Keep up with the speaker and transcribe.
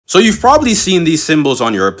So you've probably seen these symbols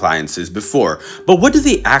on your appliances before, but what do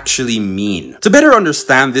they actually mean? To better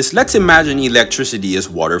understand this, let's imagine electricity as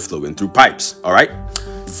water flowing through pipes, all right?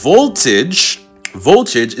 Voltage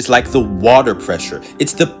is like the water pressure.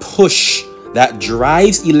 It's the push that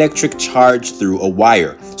drives electric charge through a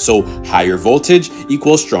wire. So higher voltage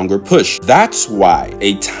equals stronger push. That's why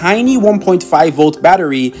a tiny 1.5 volt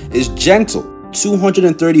battery is gentle.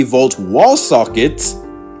 230 volt wall socket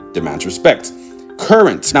demands respect.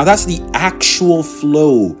 Current, now that's the actual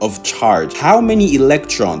flow of charge. How many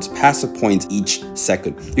electrons pass a point each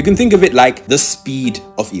second? You can think of it like the speed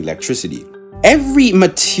of electricity. Every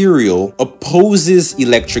material opposes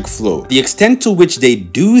electric flow. The extent to which they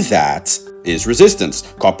do that is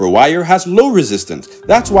resistance. Copper wire has low resistance.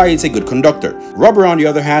 That's why it's a good conductor. Rubber, on the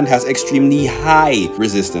other hand, has extremely high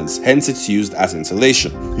resistance. Hence, it's used as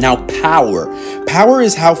insulation. Now, power. Power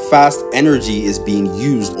is how fast energy is being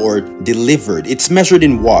used or delivered. It's measured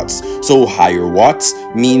in watts. So higher watts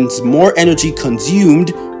means more energy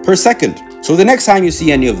consumed per second. So the next time you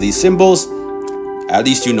see any of these symbols, at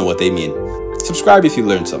least you know what they mean. Subscribe if you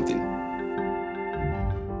learned something.